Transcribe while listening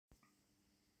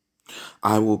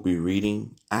I will be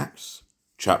reading Acts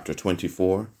chapter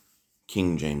 24,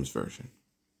 King James Version.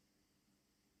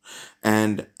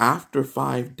 And after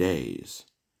 5 days,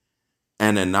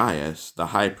 Ananias the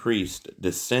high priest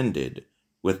descended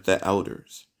with the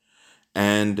elders,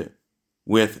 and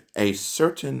with a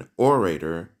certain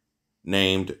orator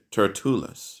named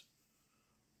Tertullus,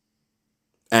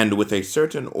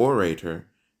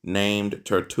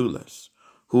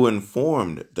 who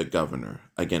informed the governor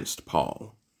against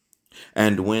Paul.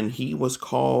 And when he was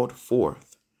called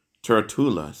forth,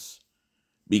 Tertullus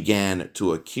began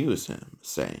to accuse him,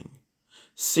 saying,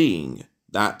 Seeing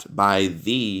that by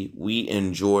thee we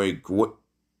enjoy great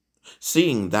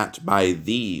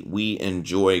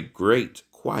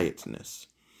quietness,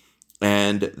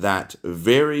 and that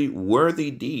very worthy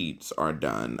deeds are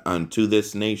done unto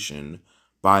this nation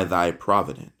by thy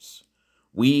providence,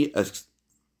 we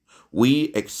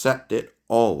accept it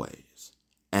always,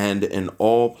 and in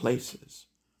all places,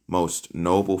 most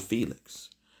noble Felix,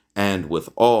 and with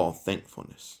all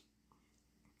thankfulness.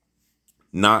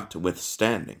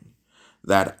 Notwithstanding,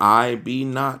 that I be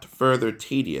not further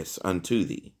tedious unto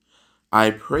thee,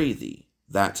 I pray thee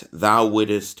that thou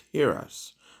wouldest hear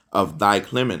us of thy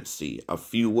clemency a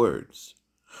few words.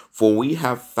 For we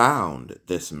have found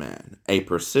this man a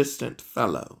persistent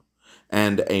fellow,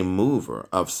 and a mover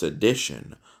of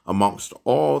sedition amongst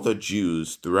all the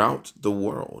Jews throughout the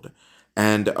world,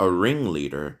 and a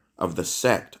ringleader of the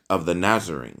sect of the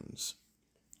Nazarenes,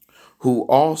 who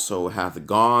also hath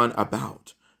gone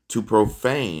about to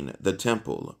profane the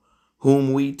temple,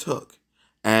 whom we took,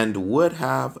 and would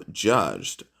have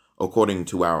judged according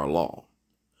to our law.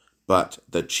 But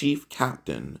the chief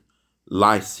captain,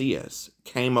 Lysias,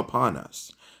 came upon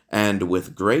us, and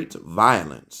with great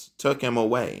violence took him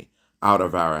away out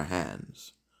of our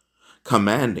hands,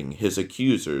 commanding his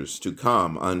accusers to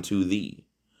come unto thee,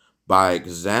 by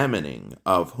examining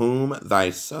of whom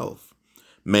thyself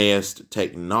mayest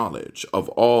take knowledge of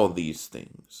all these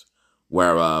things,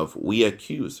 whereof we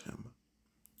accuse him.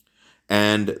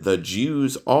 And the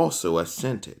Jews also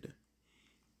assented,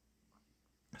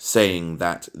 saying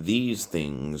that these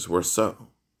things were so.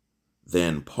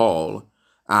 Then Paul,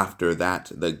 after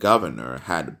that the governor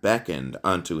had beckoned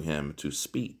unto him to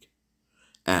speak,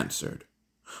 answered,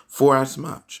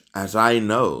 Forasmuch as I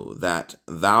know that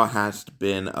thou hast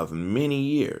been of many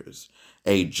years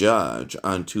a judge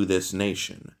unto this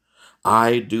nation,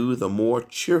 I do the more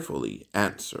cheerfully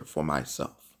answer for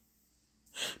myself,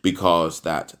 because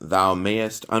that thou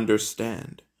mayest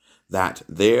understand that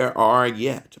there are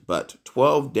yet but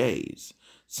 12 days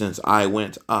since I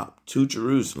went up to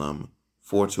Jerusalem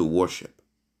for to worship.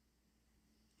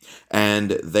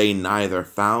 And they neither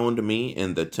found me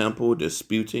in the temple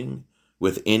disputing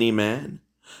with any man,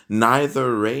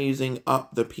 neither raising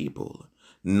up the people,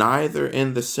 neither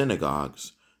in the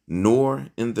synagogues, nor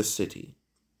in the city.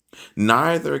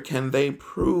 Neither can they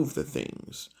prove the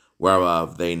things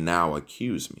whereof they now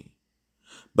accuse me.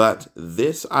 But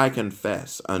this I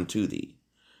confess unto thee,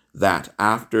 that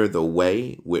after the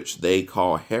way which they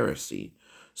call heresy,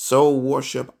 so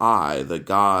worship I the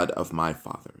God of my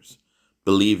fathers,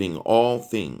 believing all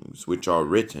things which are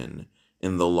written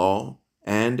in the law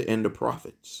and in the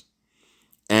prophets,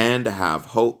 and have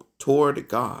hope toward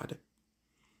God,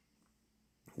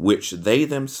 which they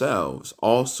themselves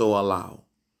also allow,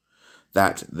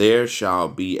 that there shall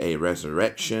be a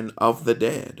resurrection of the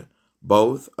dead,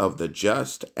 both of the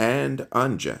just and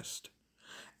unjust.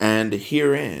 And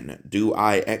herein do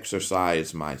I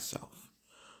exercise myself,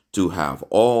 to have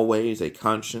always a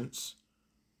conscience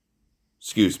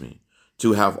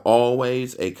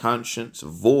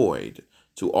void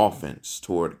to offense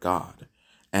toward God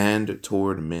and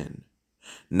toward men.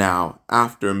 Now,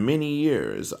 after many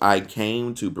years, I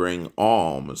came to bring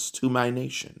alms to my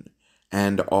nation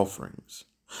and offerings,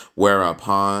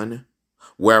 whereupon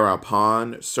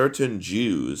certain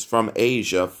Jews from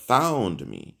Asia found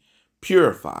me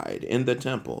purified in the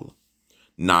temple,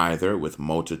 neither with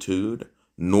multitude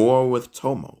nor with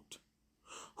tumult,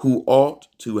 who ought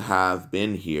to have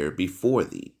been here before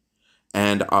thee,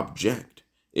 and object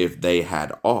if they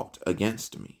had aught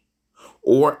against me.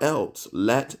 Or else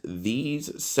let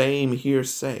these same here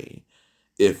say,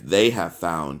 if they have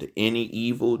found any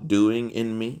evil doing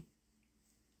in me.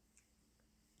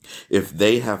 If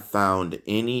they have found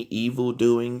any evil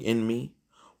doing in me,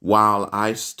 while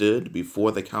I stood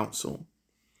before the council,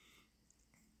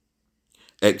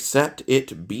 except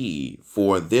it be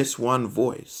for this one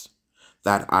voice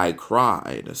that I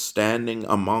cried standing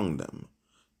among them,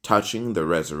 touching the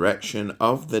resurrection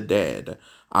of the dead,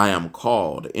 I am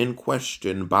called in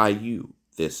question by you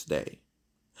this day.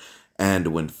 And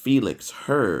when Felix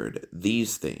heard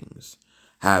these things,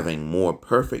 having more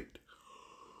perfect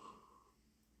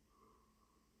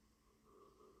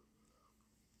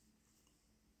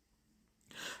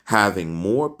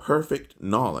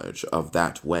knowledge of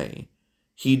that way,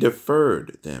 he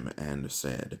deferred them and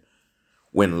said,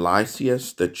 When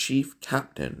Lysias the chief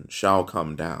captain shall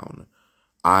come down,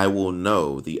 I will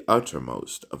know the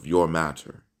uttermost of your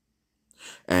matter.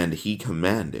 And he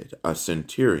commanded a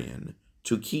centurion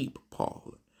to keep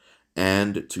Paul,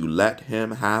 and to let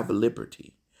him have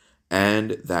liberty,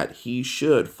 and that he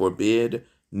should forbid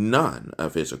none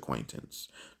of his acquaintance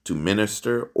to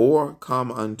minister or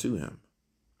come unto him.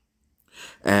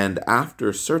 And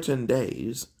after certain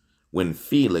days, when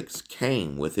Felix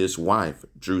came with his wife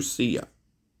Drusilla,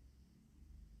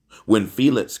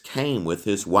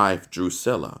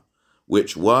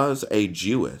 which was a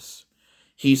Jewess,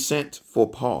 he sent for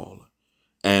Paul,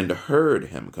 and heard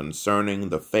him concerning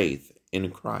the faith in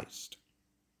Christ.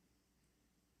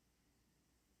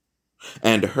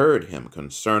 And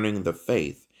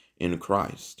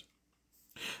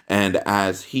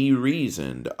as he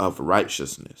reasoned of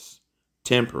righteousness,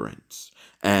 temperance,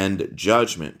 and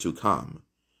judgment to come,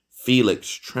 Felix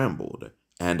trembled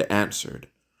and answered,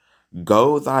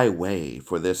 Go thy way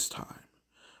for this time.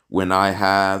 When I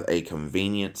have a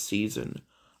convenient season,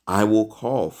 I will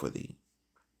call for thee.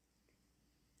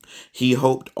 He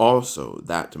hoped also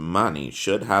that money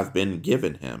should have been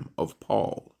given him of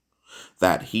Paul,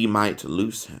 that he might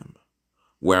loose him.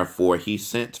 Wherefore he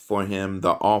sent for him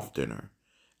the oftener,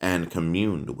 and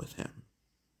communed with him.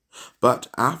 But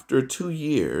after 2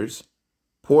 years,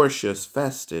 Porcius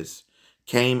Festus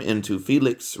came into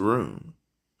Felix's room,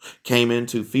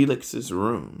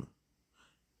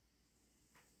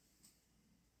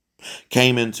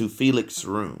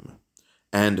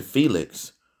 and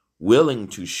Felix, willing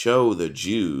to show the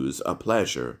Jews a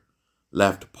pleasure,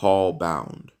 left Paul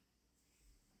bound.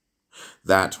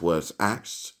 That was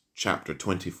Acts chapter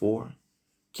 24,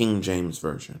 King James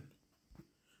Version.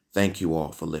 Thank you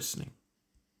all for listening.